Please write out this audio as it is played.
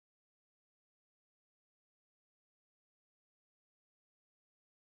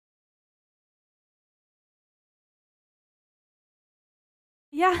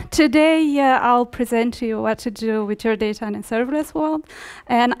Yeah, today I'll present to you what to do with your data in a serverless world.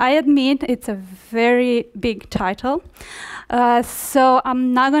 And I admit it's a very big title. So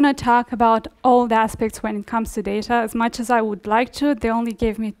I'm not going to talk about all the aspects when it comes to data as much as I would like to. They only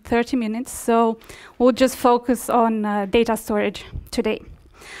gave me 30 minutes, so we'll just focus on data storage today.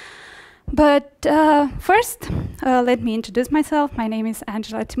 But first, let me introduce myself. My name is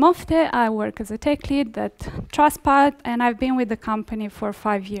Timofte. I work as a tech lead at Trustpilot, and I've been with the company for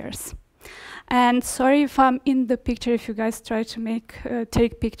 5 years. And sorry if I'm in the picture, if you guys try to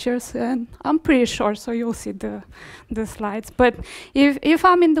take pictures, and I'm pretty short, so you'll see the slides. But if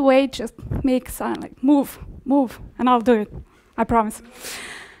I'm in the way, just make a sign like move, and I'll do it. I promise.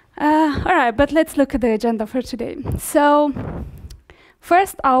 All right, but let's look at the agenda for today. So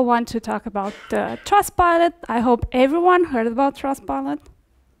first, I want to talk about Trustpilot. I hope everyone heard about Trustpilot.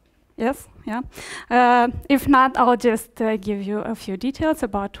 Yes? Yeah? If not, I'll just give you a few details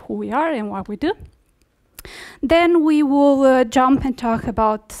about who we are and what we do. Then we will jump and talk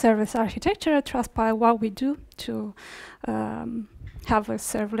about service architecture at Trustpilot, what we do to have a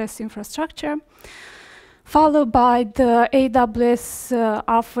serverless infrastructure, followed by the AWS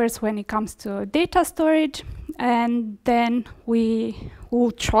offers when it comes to data storage. And then we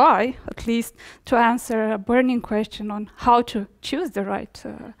will try, at least, to answer a burning question on how to choose the right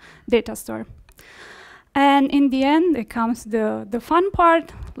data store. And in the end, it comes the fun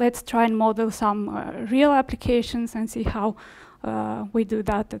part. Let's try and model some real applications and see how we do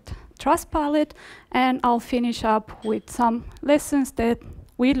that at Trustpilot. And I'll finish up with some lessons that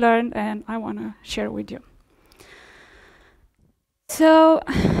we learned and I want to share with you. So,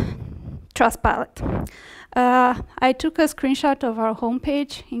 Trustpilot. I took a screenshot of our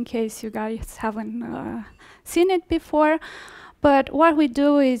homepage in case you guys haven't seen it before. But what we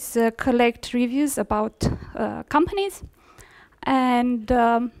do is collect reviews about companies. And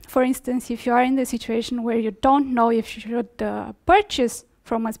for instance, if you are in the situation where you don't know if you should purchase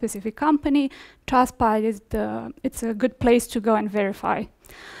from a specific company, Trustpilot it's a good place to go and verify.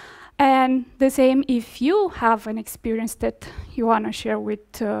 And the same if you have an experience that you want to share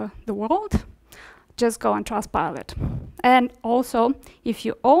with the world, just go on Trustpilot. And also, if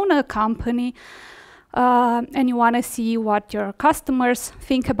you own a company and you want to see what your customers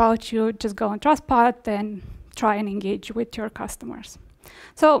think about you, just go on Trustpilot and try and engage with your customers.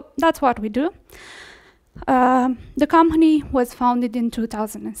 So that's what we do. The company was founded in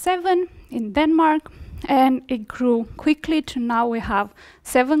 2007 in Denmark, and it grew quickly to now we have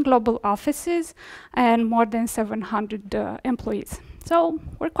 7 global offices and more than 700 employees. So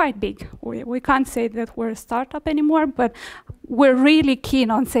we're quite big. We can't say that we're a startup anymore, but we're really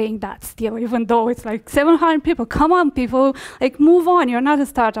keen on saying that still, even though it's like 700 people. Come on, people, like move on. You're not a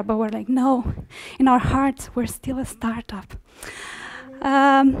startup, but we're like, no, in our hearts, we're still a startup.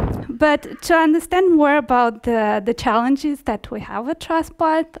 But to understand more about the challenges that we have at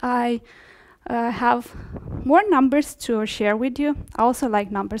Trustpilot, I have more numbers to share with you. I also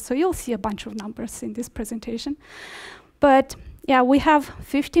like numbers, so you'll see a bunch of numbers in this presentation. But yeah, we have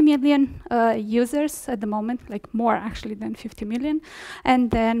 50 million users at the moment, like more actually than 50 million,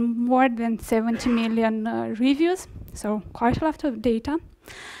 and then more than 70 million reviews, so quite a lot of data.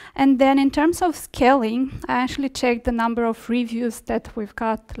 And then in terms of scaling, I actually checked the number of reviews that we've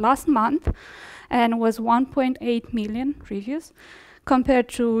got last month, and it was 1.8 million reviews, compared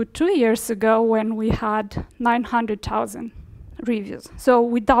to 2 years ago when we had 900,000 reviews. So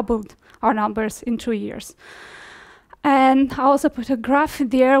we doubled our numbers in 2 years. And I also put a graph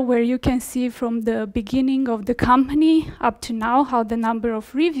there where you can see from the beginning of the company up to now how the number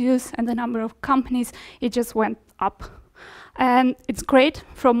of reviews and the number of companies, it just went up. And it's great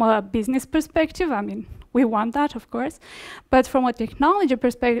from a business perspective. I mean, we want that, of course. But from a technology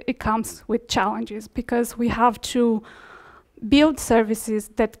perspective, it comes with challenges because we have to build services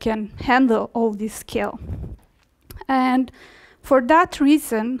that can handle all this scale. And for that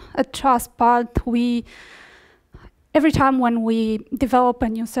reason, at Trustpilot, every time when we develop a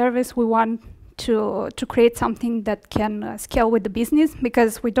new service, we want to create something that can scale with the business,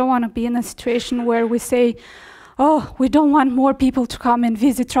 because we don't want to be in a situation where we say, oh, we don't want more people to come and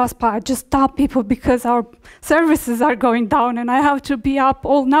visit Trustpilot, just stop people because our services are going down and I have to be up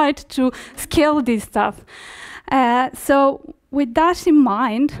all night to scale this stuff. So with that in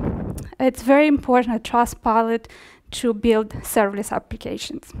mind, it's very important at Trustpilot to build serverless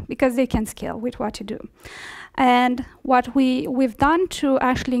applications because they can scale with what you do. And what we've done to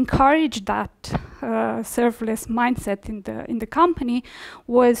actually encourage that serverless mindset in the company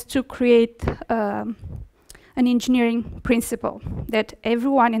was to create an engineering principle that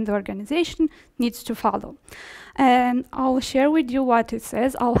everyone in the organization needs to follow. And I'll share with you what it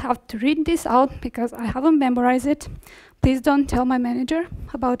says. I'll have to read this out because I haven't memorized it. Please don't tell my manager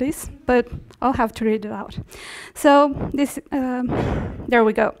about this, but I'll have to read it out. So this, there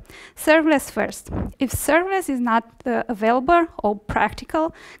we go. Serverless first. If serverless is not available or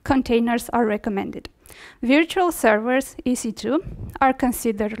practical, containers are recommended. Virtual servers, EC2, are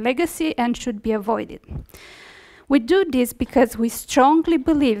considered legacy and should be avoided. We do this because we strongly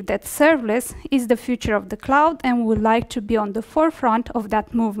believe that serverless is the future of the cloud and would like to be on the forefront of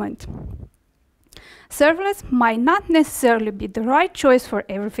that movement. Serverless might not necessarily be the right choice for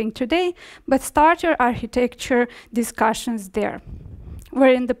everything today, but start your architecture discussions there.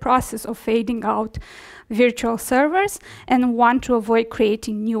 We're in the process of fading out virtual servers and want to avoid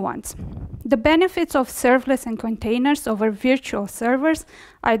creating new ones. The benefits of serverless and containers over virtual servers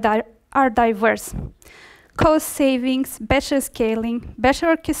are diverse. Cost savings, better scaling, better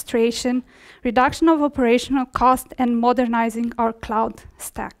orchestration, reduction of operational cost, and modernizing our cloud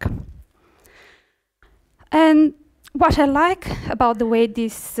stack. And what I like about the way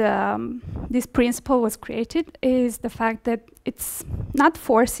this principle was created is the fact that it's not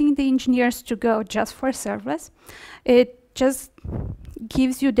forcing the engineers to go just for serverless. It just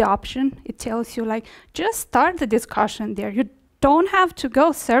gives you the option. It tells you, like, just start the discussion there. You don't have to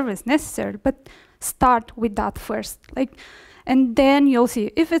go serverless necessarily, but start with that first. And then you'll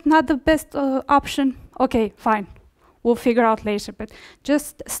see. If it's not the best option, okay, fine. We'll figure out later, but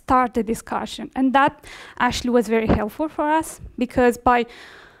just start the discussion. And that actually was very helpful for us, because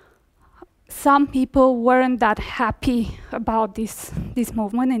some people weren't that happy about this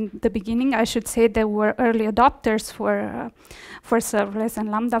movement in the beginning. I should say they were early adopters for serverless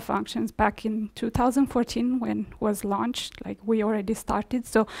and Lambda functions back in 2014 when it was launched. Like, we already started,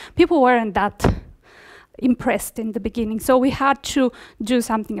 so people weren't that impressed in the beginning. So we had to do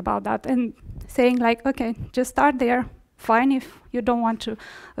something about that and saying, like, okay, just start there. Fine if you don't want to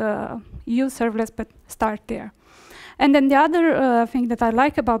use serverless, but start there. And then the other thing that I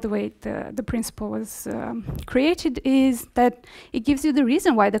like about the way the principle was created is that it gives you the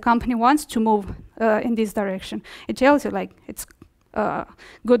reason why the company wants to move in this direction. It tells you, like, it's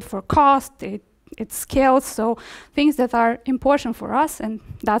good for cost, it scales, so things that are important for us, and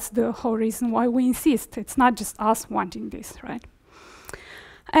that's the whole reason why we insist. It's not just us wanting this, right?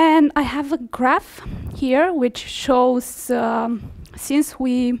 And I have a graph here which shows since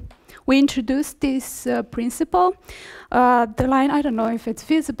we introduced this principle, the line, I don't know if it's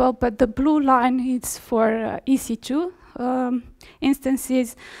visible, but the blue line is for EC2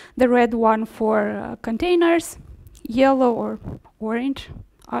 instances, the red one for containers, yellow or orange,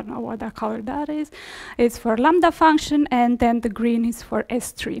 I don't know what that color that is, it's for Lambda function, and then the green is for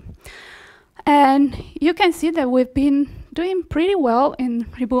S3. And you can see that we've been doing pretty well in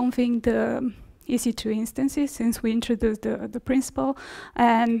removing the EC2 instances since we introduced the principle,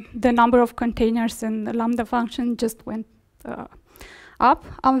 and the number of containers and the Lambda function just went up.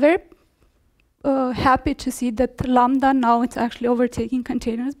 I'm very happy to see that Lambda now it's actually overtaking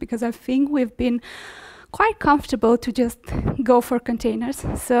containers, because I think we've been quite comfortable to just go for containers.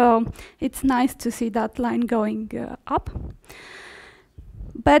 So it's nice to see that line going up.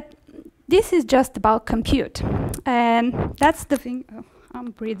 But this is just about compute. And that's the thing. Oh,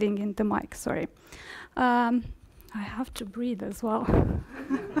 I'm breathing in the mic, sorry. I have to breathe as well.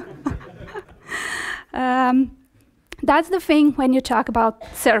 That's the thing when you talk about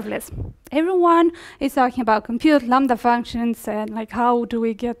serverless. Everyone is talking about compute, Lambda functions, and like how do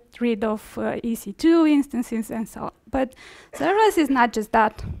we get rid of EC2 instances and so on. But serverless is not just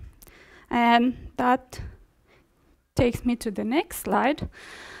that. And that takes me to the next slide.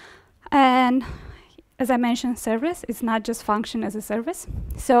 And as I mentioned, serverless is not just function as a service.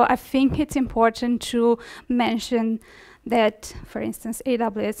 So I think it's important to mention that, for instance,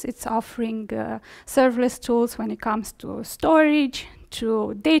 AWS, it's offering serverless tools when it comes to storage,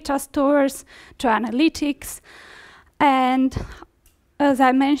 to data stores, to analytics. And as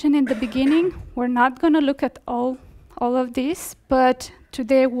I mentioned in the beginning, we're not going to look at all of this, but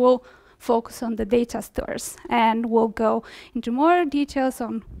today we'll focus on the data stores, and we'll go into more details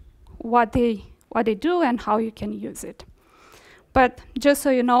on what they do and how you can use it. But just so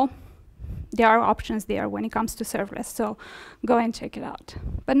you know, there are options there when it comes to serverless, so go and check it out.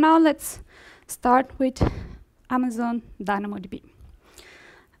 But now let's start with Amazon DynamoDB.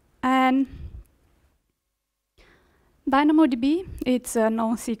 And DynamoDB, it's a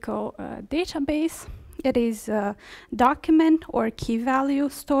NoSQL database. It is a document or key value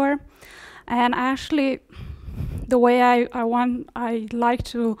store. And actually, the way I like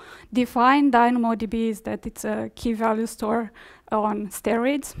to define DynamoDB is that it's a key value store on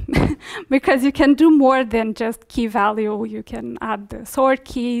steroids, because you can do more than just key value. You can add the sort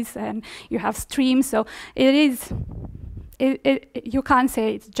keys, and you have streams. So it is. You can't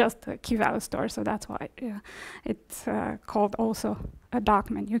say it's just a key value store. So that's why it's called also a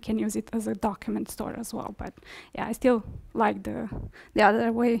document. You can use it as a document store as well. But yeah, I still like the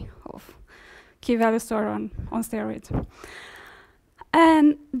other way of key value store on steroids.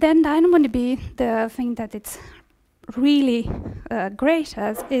 And then DynamoDB, the thing that it's really great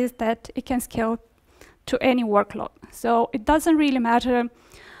as is that it can scale to any workload. So it doesn't really matter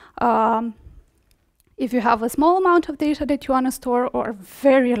if you have a small amount of data that you want to store, or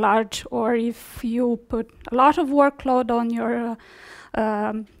very large, or if you put a lot of workload on your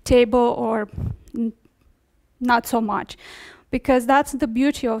table, or not so much. Because that's the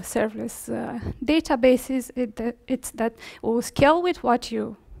beauty of serverless databases. It's that it will scale with what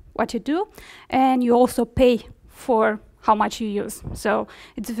you do, and you also pay for how much you use. So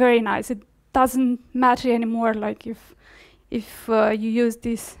it's very nice. It doesn't matter anymore, like if you use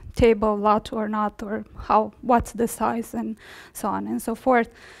this table a lot or not, or what's the size, and so on and so forth,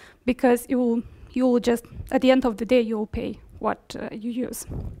 because you will just, at the end of the day, you will pay what you use.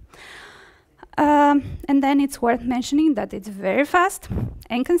 And then it's worth mentioning that it's very fast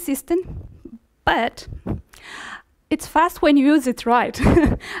and consistent, but it's fast when you use it right.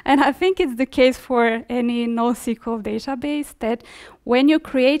 And I think it's the case for any NoSQL database, that when you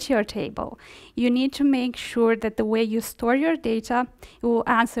create your table, you need to make sure that the way you store your data, it will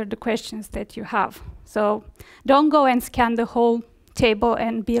answer the questions that you have. So don't go and scan the whole table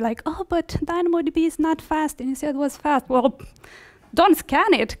and be like, oh, but DynamoDB is not fast, and you said it was fast. Well, don't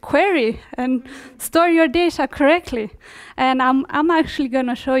scan it, query, and store your data correctly. And I'm actually going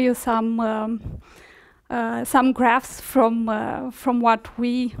to show you some graphs from what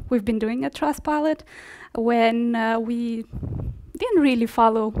we've been doing at Trustpilot, when we didn't really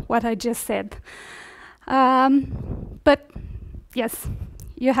follow what I just said. But yes,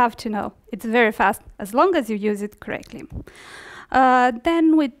 you have to know it's very fast as long as you use it correctly.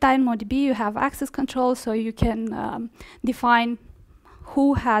 Then with DynamoDB, you have access control, so you can define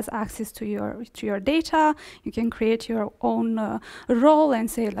who has access to your data. You can create your own role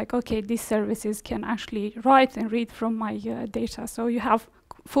and say, like, okay, these services can actually write and read from my data. So you have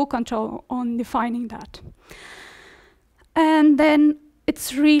full control on defining that. And then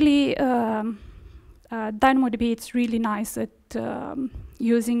it's really DynamoDB. It's really nice at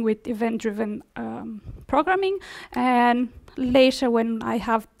using with event-driven programming. And later, when I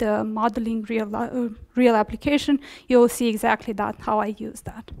have the modeling real application, you'll see exactly that, how I use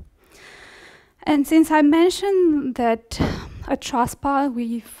that. And since I mentioned that at Trustpilot,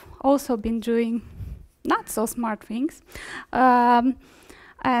 we've also been doing not so smart things. And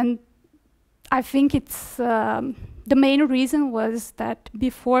I think it's the main reason was that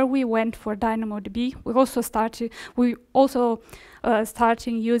before we went for DynamoDB, we also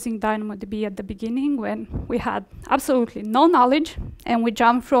started using DynamoDB at the beginning, when we had absolutely no knowledge, and we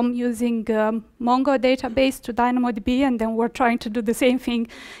jumped from using Mongo database to DynamoDB, and then we're trying to do the same thing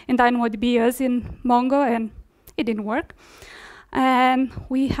in DynamoDB as in Mongo, and it didn't work. And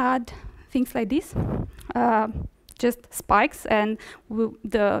we had things like this, just spikes, and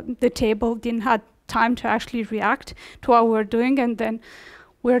the table didn't have time to actually react to what we're doing, and then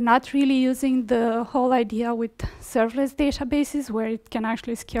we're not really using the whole idea with serverless databases, where it can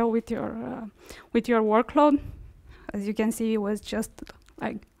actually scale with your workload. As you can see, it was just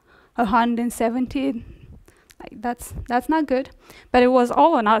like 170. Like that's not good. But it was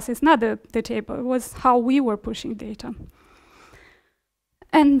all on us. It's not the table. It was how we were pushing data.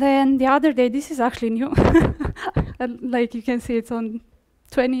 And then the other day, this is actually new. Like you can see, it's on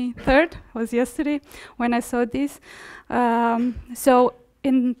 23rd, was yesterday when I saw this. So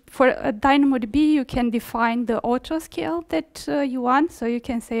for DynamoDB, you can define the auto scale that you want. So you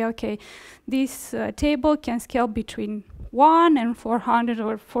can say, okay, this table can scale between 1 and 400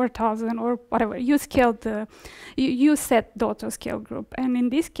 or 4,000 or whatever. You scale you set the auto scale group. And in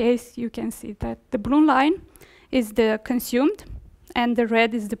this case, you can see that the blue line is the consumed, and the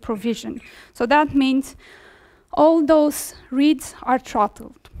red is the provision. So that means all those reads are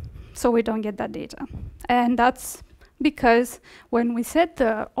throttled, so we don't get that data. And that's because when we set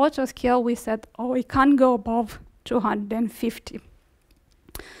the auto scale, we said, oh, it can't go above 250,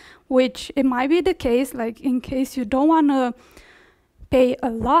 which it might be the case, like in case you don't want to pay a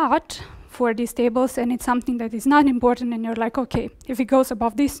lot for these tables, and it's something that is not important, and you're like, okay, if it goes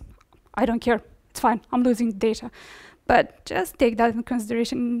above this, I don't care, it's fine, I'm losing data. But just take that into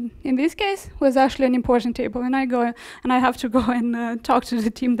consideration. In this case, it was actually an important table, and I have to go and talk to the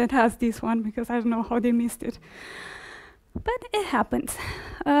team that has this one because I don't know how they missed it. But it happens.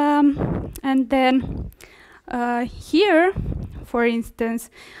 And then here, for instance,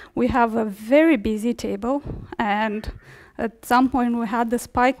 we have a very busy table, and at some point we had the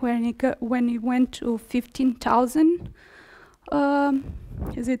spike when it went to 15,000.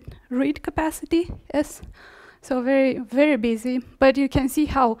 Is it read capacity? Yes. So very, very busy. But you can see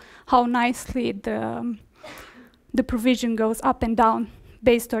how nicely the provision goes up and down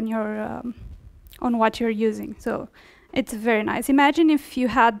based on your on what you're using. So it's very nice. Imagine if you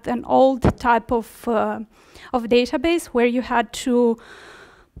had an old type of database where you had to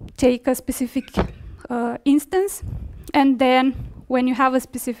take a specific instance, and then when you have a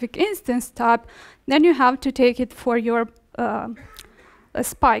specific instance type, then you have to take it for your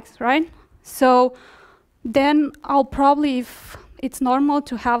spikes, right? So then I'll probably, if it's normal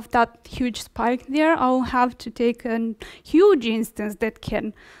to have that huge spike there, I'll have to take a huge instance that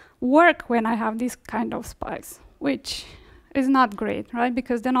can work when I have these kind of spikes, which is not great, right?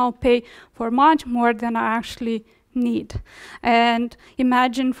 Because then I'll pay for much more than I actually need. And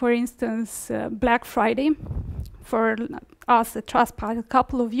imagine, for instance, Black Friday. For us at Trustpilot a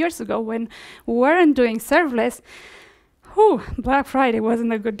couple of years ago when we weren't doing serverless, Black Friday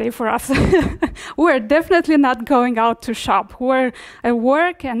wasn't a good day for us. We're definitely not going out to shop. We're at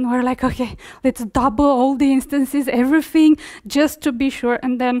work and we're like, okay, let's double all the instances, everything, just to be sure,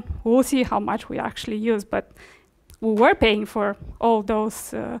 and then we'll see how much we actually use. But we were paying for all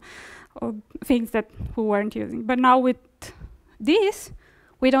those things that we weren't using. But now with this,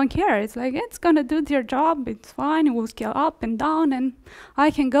 we don't care. It's like, it's gonna do their job, it's fine, it will scale up and down, and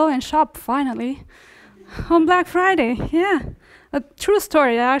I can go and shop finally on Black Friday. Yeah, a true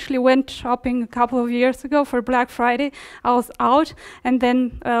story. I actually went shopping a couple of years ago for Black Friday. I was out, and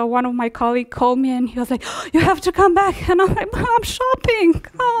then one of my colleagues called me, and he was like, you have to come back. And I'm like, I'm shopping,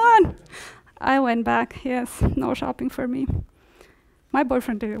 come on. I went back, yes, no shopping for me. My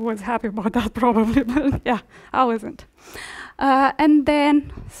boyfriend was happy about that probably, but yeah, I wasn't. And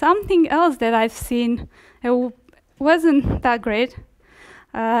then something else that I've seen, it wasn't that great.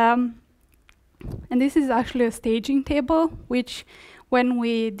 And this is actually a staging table, which when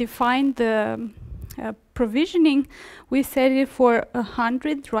we defined the provisioning, we set it for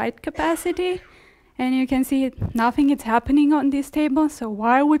 100 write capacity. And you can see nothing is happening on this table, so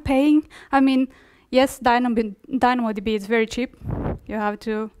why are we paying? I mean, yes, DynamoDB is very cheap. You have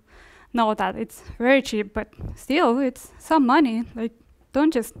to know that it's very cheap, but still, it's some money. Like,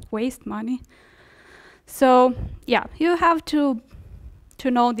 don't just waste money. So yeah, you have to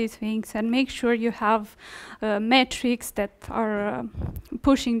know these things and make sure you have metrics that are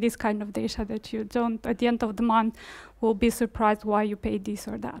pushing this kind of data, that you don't, at the end of the month, will be surprised why you paid this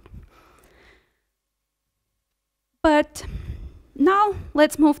or that. But now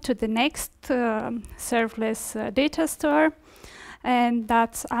let's move to the next serverless data store, and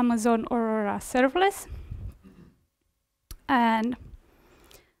that's Amazon Aurora Serverless. And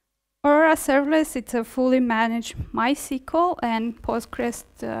Aurora Serverless, it's a fully managed MySQL and Postgres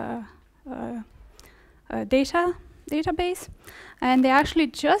database. And they actually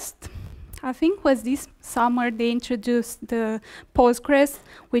just, I think was this summer, they introduced the Postgres,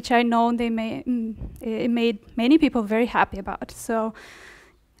 which I know they it made many people very happy about. So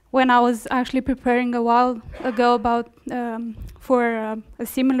when I was actually preparing a while ago about for a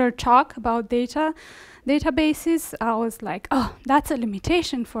similar talk about databases, I was like, oh, that's a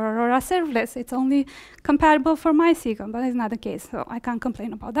limitation for Aurora Serverless. It's only compatible for MySQL, but it's not the case, so I can't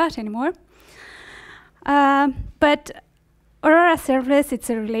complain about that anymore. But Aurora Serverless, it's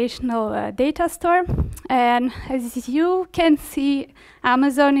a relational data store, and as you can see,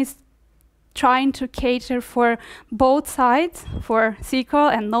 Amazon is trying to cater for both sides, for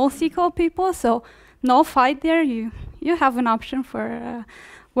SQL and NoSQL people, so no fight there. You have an option for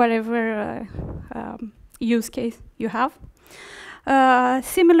whatever use case you have.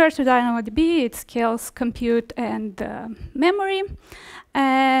 Similar to DynamoDB, it scales compute and memory,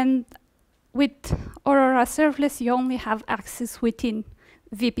 and with Aurora Serverless, you only have access within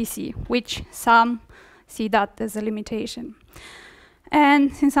VPC, which some see that as a limitation.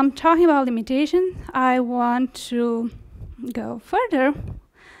 And since I'm talking about limitations, I want to go further.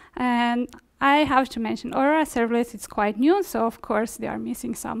 And I have to mention Aurora Serverless, it's quite new, so of course they are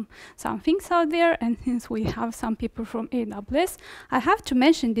missing some things out there. And since we have some people from AWS, I have to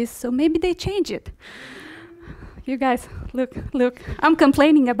mention this, so maybe they change it. You guys, look, I'm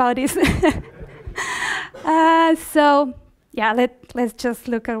complaining about this. So yeah, let's just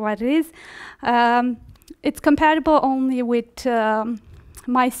look at what it is. it's compatible only with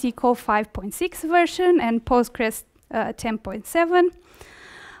MySQL 5.6 version and Postgres 10.7.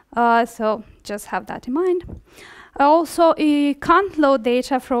 So just have that in mind. Also, it can't load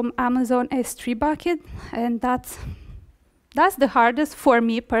data from Amazon S3 bucket, and that's the hardest for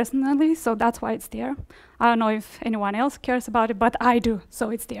me personally, so that's why it's there. I don't know if anyone else cares about it, but I do, so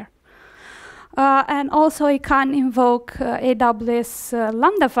it's there. And also, it can invoke AWS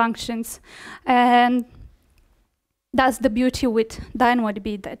Lambda functions, and that's the beauty with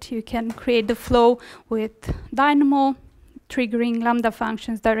DynamoDB, that you can create the flow with Dynamo, triggering Lambda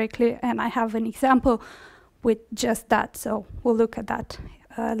functions directly, and I have an example with just that, so we'll look at that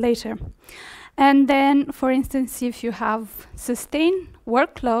later. And then, for instance, if you have sustained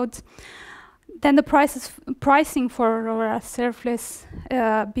workloads, then the pricing for Aurora Serverless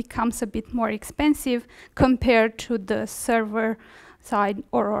becomes a bit more expensive compared to the server-side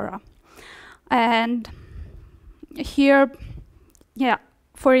Aurora. And here, yeah,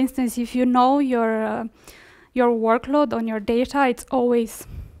 for instance, if you know your workload on your data, it's always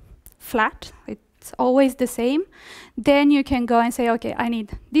flat, it's always the same, then you can go and say, okay, I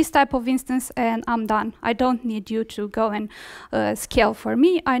need this type of instance and I'm done. I don't need you to go and scale for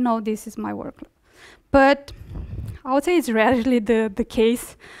me. I know this is my workload. But I would say it's rarely the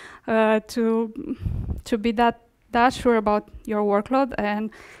case to be that sure about your workload,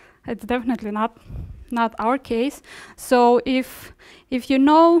 and it's definitely not our case. So if you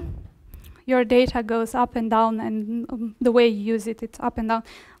know your data goes up and down, and the way you use it, it's up and down,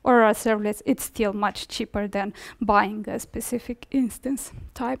 or a serverless, it's still much cheaper than buying a specific instance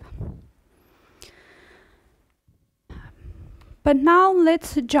type. But now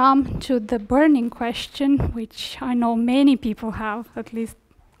let's jump to the burning question, which I know many people have, at least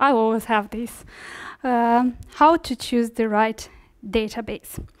I always have this, how to choose the right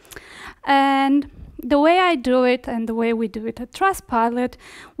database. And the way I do it, and the way we do it at Trustpilot,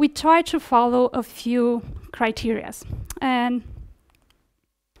 we try to follow a few criteria. And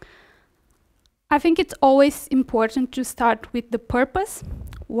I think it's always important to start with the purpose.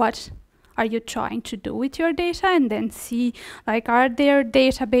 What are you trying to do with your data? And then see, like, are there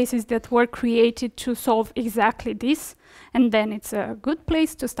databases that were created to solve exactly this? And then it's a good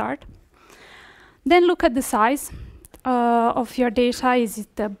place to start. Then look at the size of your data. Is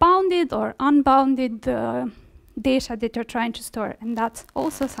it bounded or unbounded data that you're trying to store? And that's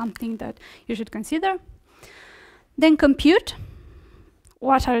also something that you should consider. Then compute.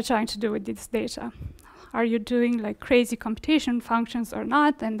 What are you trying to do with this data? Are you doing like crazy computation functions or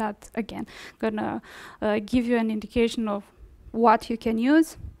not? And that's, again, gonna give you an indication of what you can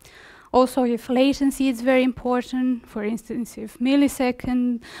use. Also, if latency is very important, for instance, if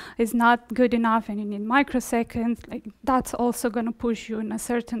millisecond is not good enough and you need microseconds, like, that's also gonna push you in a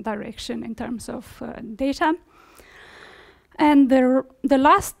certain direction in terms of data. And the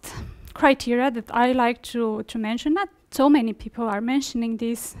last criteria that I like to mention, not so many people are mentioning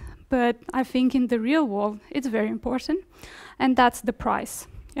this, but I think in the real world it's very important, and that's the price.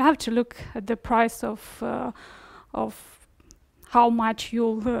 You have to look at the price of how much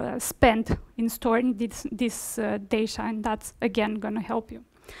you'll spend in storing this data, and that's, again, going to help you.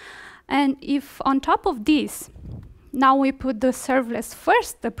 And if on top of this, now we put the serverless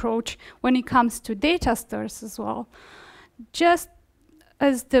first approach when it comes to data stores as well, just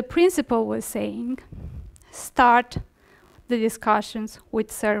as the principal was saying, start the discussions with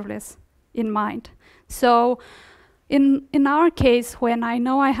serverless in mind. So in our case, when I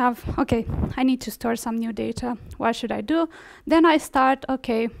know I have, okay, I need to store some new data, what should I do? Then I start,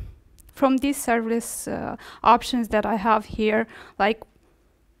 okay, from these serverless options that I have here, like,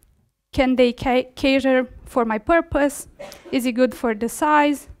 can they cater for my purpose? Is it good for the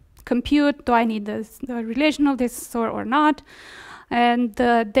size? Compute, do I need the relational data store or not? And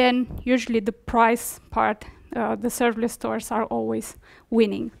then usually the price part, the serverless stores are always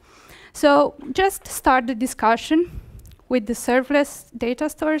winning. So just start the discussion with the serverless data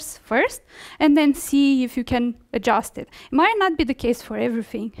stores first, and then see if you can adjust it. It might not be the case for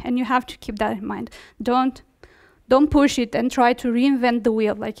everything, and you have to keep that in mind. Don't push it and try to reinvent the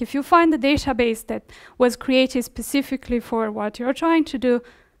wheel. Like, if you find a database that was created specifically for what you're trying to do,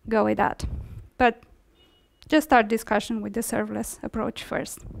 go with that. But just start discussion with the serverless approach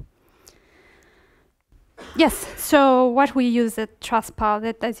first. Yes, so what we use at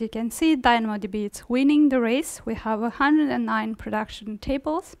Trustpilot, as you can see, DynamoDB is winning the race. We have 109 production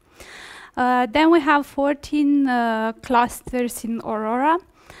tables. Then we have 14 clusters in Aurora.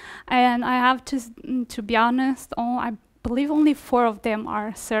 And I have to be honest, I believe only 4 of them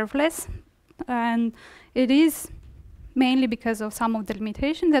are serverless. And it is mainly because of some of the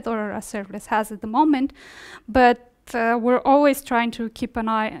limitations that Aurora Serverless has at the moment. But we're always trying to keep an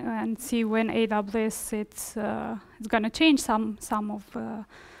eye and see when AWS it's going to change some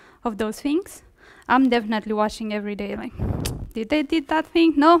of those things. I'm definitely watching every day, like, did they did that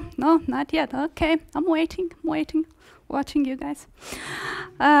thing? No, not yet. Okay, I'm waiting, watching you guys.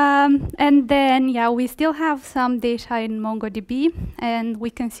 And then, yeah, we still have some data in MongoDB, and we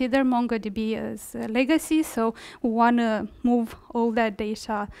consider MongoDB as a legacy, so we want to move all that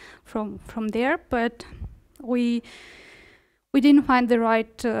data from there, but we didn't find the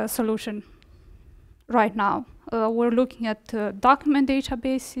right solution right now. We're looking at document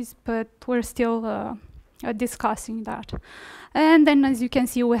databases, but we're still discussing that. And then, as you can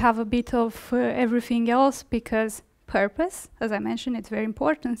see, we have a bit of everything else, because purpose, as I mentioned, it's very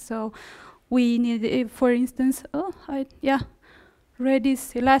important. So we need, for instance,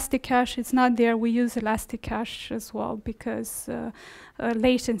 Redis Elasticache, it's not there. We use Elasticache as well, because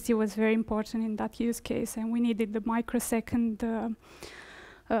latency was very important in that use case, and we needed the microsecond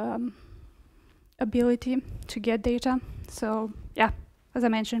ability to get data. So yeah, as I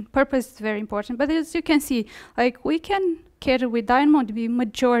mentioned, purpose is very important. But as you can see, like, we can cater with DynamoDB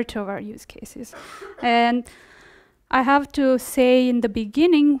majority of our use cases. And I have to say, in the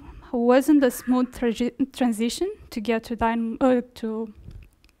beginning, it wasn't a smooth transition to get to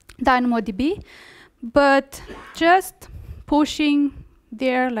DynamoDB, but just pushing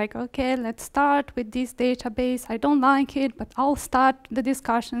there, like, okay, let's start with this database. I don't like it, but I'll start the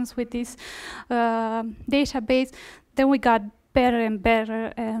discussions with this database. Then we got better and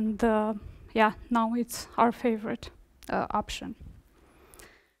better, and yeah, now it's our favorite option.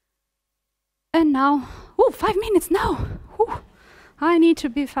 And now, 5 minutes now. I need to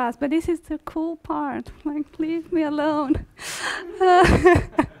be fast, but this is the cool part. Like, leave me alone.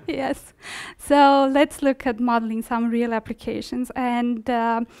 Yes. So let's look at modeling some real applications. And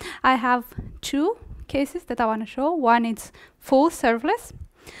I have 2 cases that I want to show. One is full serverless,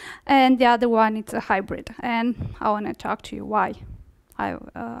 and the other one is a hybrid. And I want to talk to you why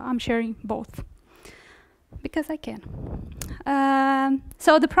I'm sharing both, because I can.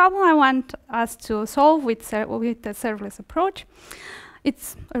 So the problem I want us to solve with the serverless approach,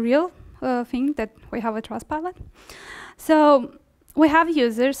 it's a real thing that we have a Trustpilot. So we have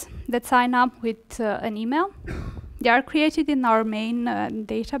users that sign up with an email. They are created in our main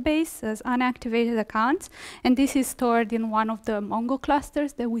database as unactivated accounts, and this is stored in one of the Mongo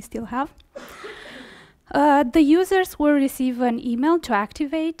clusters that we still have. The users will receive an email to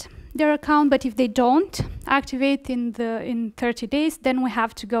activate their account, but if they don't activate in 30 days, then we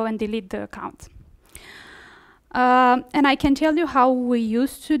have to go and delete the account. And I can tell you how we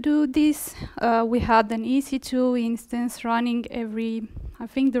used to do this. We had an EC2 instance running I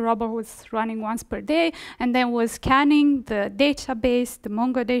think the robot was running once per day, and then was scanning the database, the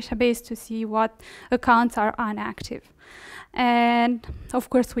Mongo database, to see what accounts are inactive. And of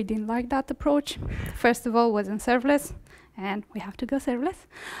course, we didn't like that approach. First of all, it wasn't serverless, and we have to go serverless.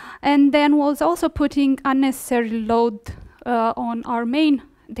 And then was also putting unnecessary load on our main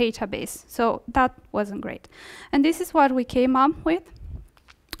database. So that wasn't great. And this is what we came up with.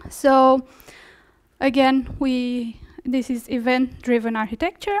 So again, this is event-driven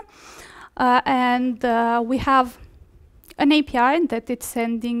architecture. And we have an API that it's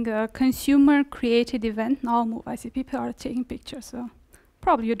sending a consumer-created event. Now I'll move. I see people are taking pictures, so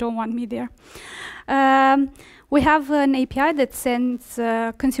probably you don't want me there. We have an API that sends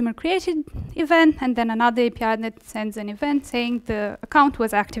a consumer-created event, and then another API that sends an event saying the account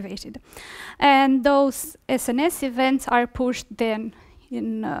was activated. And those SNS events are pushed then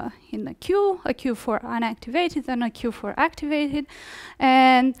in a queue for unactivated, and a queue for activated.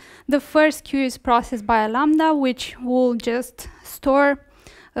 And the first queue is processed by a Lambda, which will just store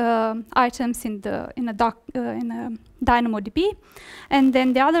items in a DynamoDB, and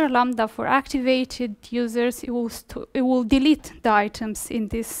then the other Lambda for activated users, it will delete the items in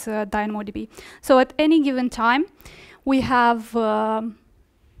this DynamoDB. So at any given time, we have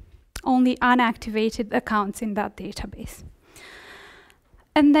only unactivated accounts in that database.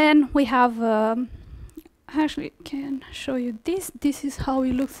 And then we have, actually can show you this. This is how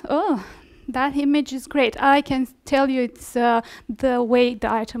it looks. Oh, that image is great. I can tell you it's the way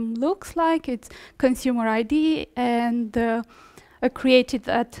the item looks like. It's consumer ID and created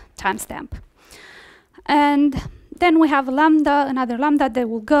at timestamp. And then we have a Lambda, another Lambda that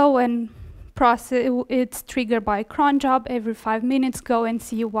will go and process. It's triggered by cron job every 5 minutes. Go and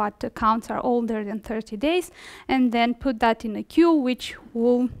see what accounts are older than 30 days, and then put that in a queue, which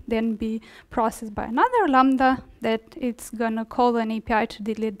will then be processed by another Lambda that it's gonna call an API to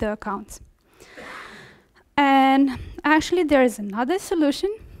delete the accounts. And And actually, there is another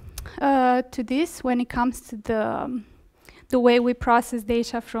solution to this when it comes to the way we process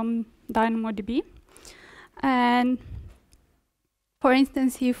data from DynamoDB. And for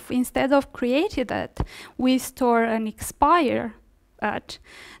instance, if instead of creating that, we store an expire at,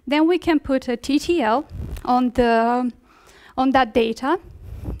 then we can put a TTL on that data.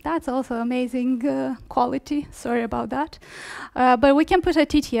 That's also amazing quality. Sorry about that. But we can put a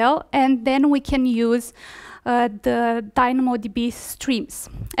TTL, and then we can use the DynamoDB streams.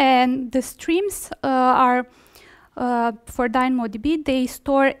 And the streams are for DynamoDB, they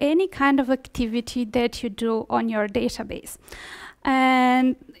store any kind of activity that you do on your database.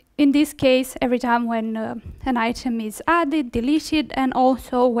 And in this case, every time when an item is added, deleted, and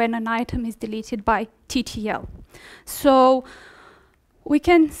also when an item is deleted by TTL. So we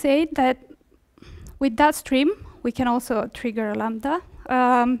can say that with that stream, we can also trigger a Lambda.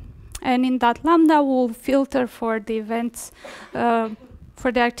 And in that Lambda, we'll filter for the events,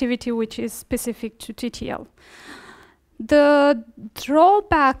 for the activity which is specific to TTL. The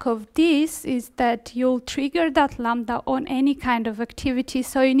drawback of this is that you'll trigger that Lambda on any kind of activity.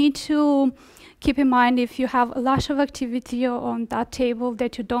 So you need to keep in mind if you have a lot of activity on that table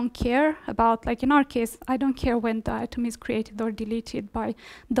that you don't care about, like in our case, I don't care when the item is created or deleted by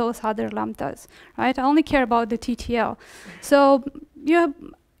those other Lambdas, right? I only care about the TTL. So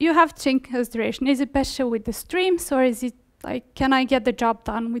you have to take consideration, is it better with the streams, or is it like, can I get the job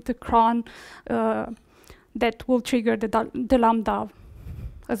done with the cron that will trigger the Lambda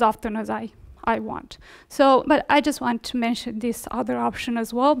as often as I want. So, but I just want to mention this other option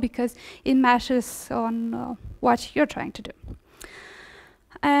as well, because it matches on what you're trying to do.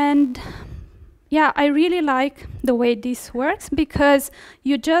 And yeah, I really like the way this works, because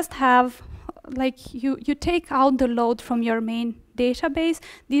you just have, like, you take out the load from your main database.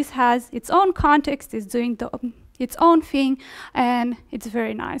 This has its own context, it's doing its own thing, and it's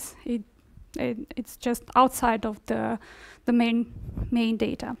very nice. It's just outside of the main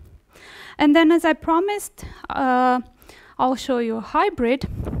data. And then, as I promised, I'll show you a hybrid,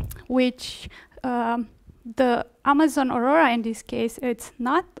 which the Amazon Aurora, in this case, it's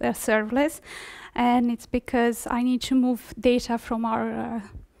not a serverless, and it's because I need to move data from our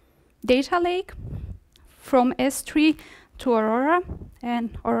data lake from S3 to Aurora,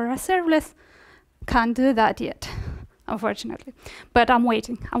 and Aurora Serverless can't do that yet, unfortunately. But I'm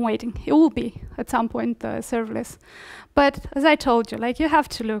waiting. It will be at some point serverless. But as I told you, like, you have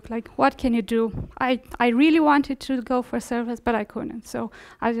to look, like, what can you do? I really wanted to go for serverless, but I couldn't. So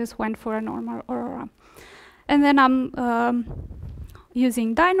I just went for a normal Aurora. And then I'm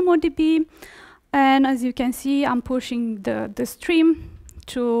using DynamoDB. And as you can see, I'm pushing the stream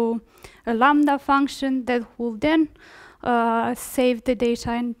to a Lambda function that will then save the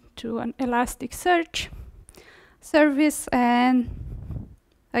data into an Elasticsearch service. And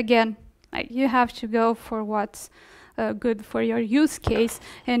again, you have to go for what's good for your use case.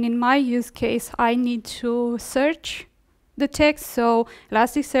 And in my use case, I need to search the text, so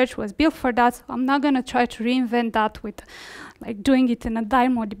Elasticsearch was built for that. So I'm not going to try to reinvent that with like doing it in a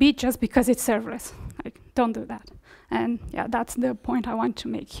DynamoDB just because it's serverless. Like, don't do that. And yeah, that's the point I want to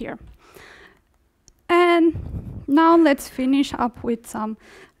make here. And now let's finish up with some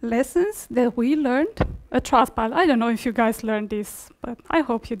lessons that we learned at Trustpilot. I don't know if you guys learned this, but I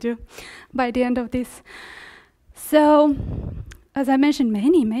hope you do by the end of this. So, as I mentioned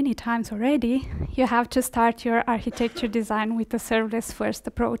many times already, you have to start your architecture design with a serverless first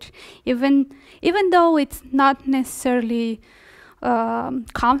approach. Even though it's not necessarily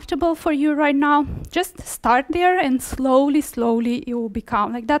comfortable for you right now, just start there, and slowly it will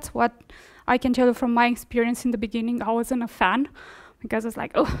become. Like, that's what I can tell you from my experience. In the beginning, I wasn't a fan, because it's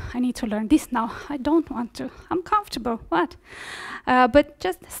like, oh, I need to learn this now. I don't want to. I'm comfortable. What? But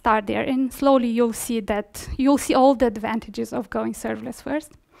just start there, and slowly you'll see all the advantages of going serverless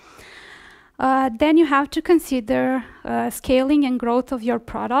first. Then you have to consider scaling and growth of your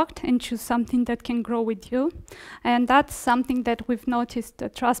product, and choose something that can grow with you. And that's something that we've noticed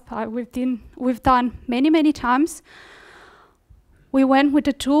at Trustpilot. We've done many times. We went with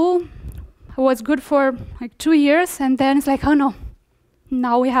a tool. It was good for like 2 years, and then it's like, oh no.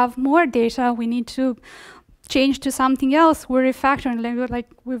 Now we have more data, we need to change to something else. We're refactoring, like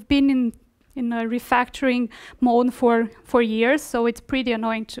we've been in a refactoring mode for years, so it's pretty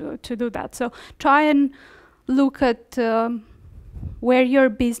annoying to do that. So try and look at where your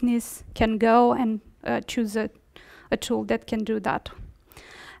business can go, and choose a tool that can do that.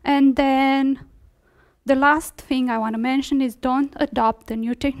 And then the last thing I want to mention is, don't adopt a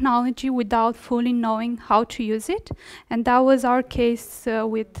new technology without fully knowing how to use it. And that was our case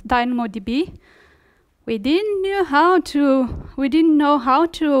with DynamoDB. we didn't know how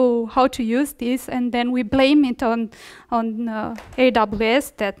to use this, and then we blame it on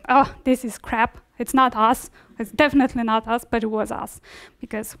AWS that, oh, this is crap. It's not us. It's definitely not us, but it was us,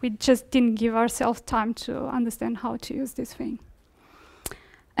 because we just didn't give ourselves time to understand how to use this thing.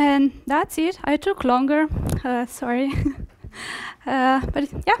 And that's it. I took longer. Sorry. But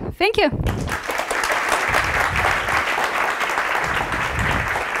yeah, thank you.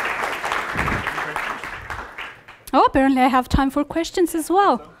 Oh, apparently I have time for questions as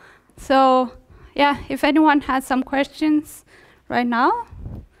well. So yeah, if anyone has some questions right now.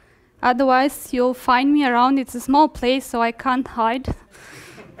 Otherwise, you'll find me around. It's a small place, so I can't hide.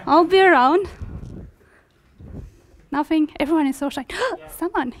 I'll be around. Nothing. Everyone is so shy.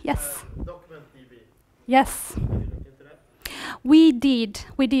 Someone, yes. Document DB. Yes. Did you look into that? We did.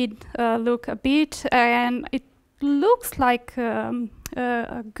 We did look a bit, and it looks like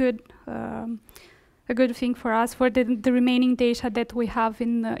a good thing for us for the remaining data that we have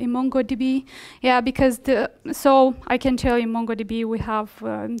in MongoDB. Yeah, because so I can tell you in MongoDB we have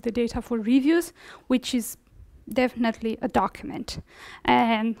the data for reviews, which is definitely a document,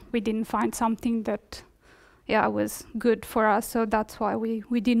 and we didn't find something that was good for us, so that's why we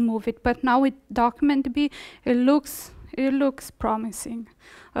didn't move it. But now with document.db, it looks promising.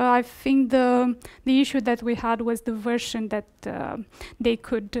 I think the issue that we had was the version that they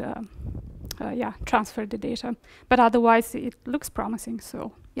could transfer the data, but otherwise it looks promising.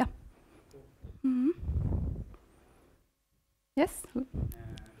 So yeah. Mm-hmm. Yes. In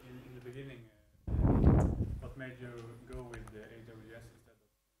the beginning, what made you go with the AWS instead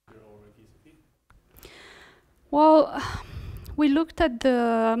of your own GCP? Well, we looked at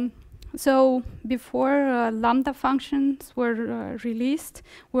so before Lambda functions were released,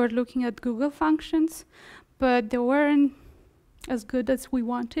 we were looking at Google functions, but they weren't as good as we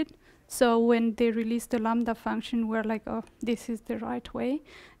wanted. So when they released the Lambda function, we're like, oh, this is the right way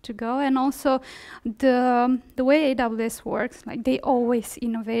to go. And also the way AWS works, like they always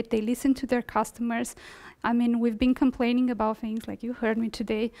innovate, they listen to their customers. I mean, we've been complaining about things like you heard me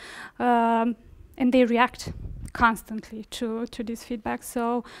today, and they react constantly to this feedback.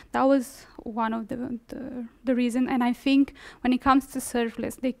 So that was one of the reason. And I think when it comes to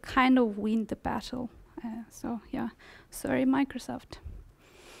serverless, they kind of win the battle. So yeah, sorry, Microsoft.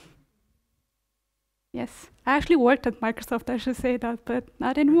 Yes, I actually worked at Microsoft, I should say that, but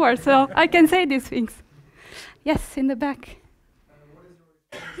not anymore, so I can say these things. Yes, in the back. What is your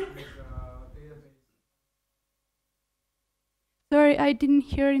experience with database? Sorry, I didn't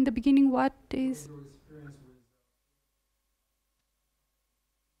hear in the beginning what is... What is your experience with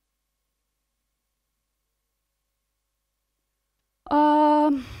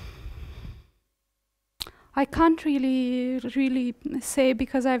I can't really say,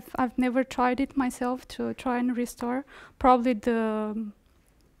 because I've never tried it myself to try and restore. Probably the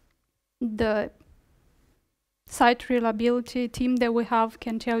site reliability team that we have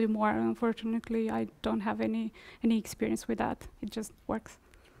can tell you more. Unfortunately, I don't have any experience with that. It just works.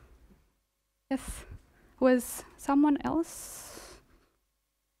 Yes. Was someone else?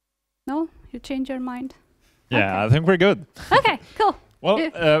 No? You change your mind? Yeah, Okay. I think we're good. Okay, cool.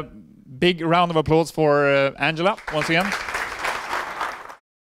 Well, big round of applause for Angela once again.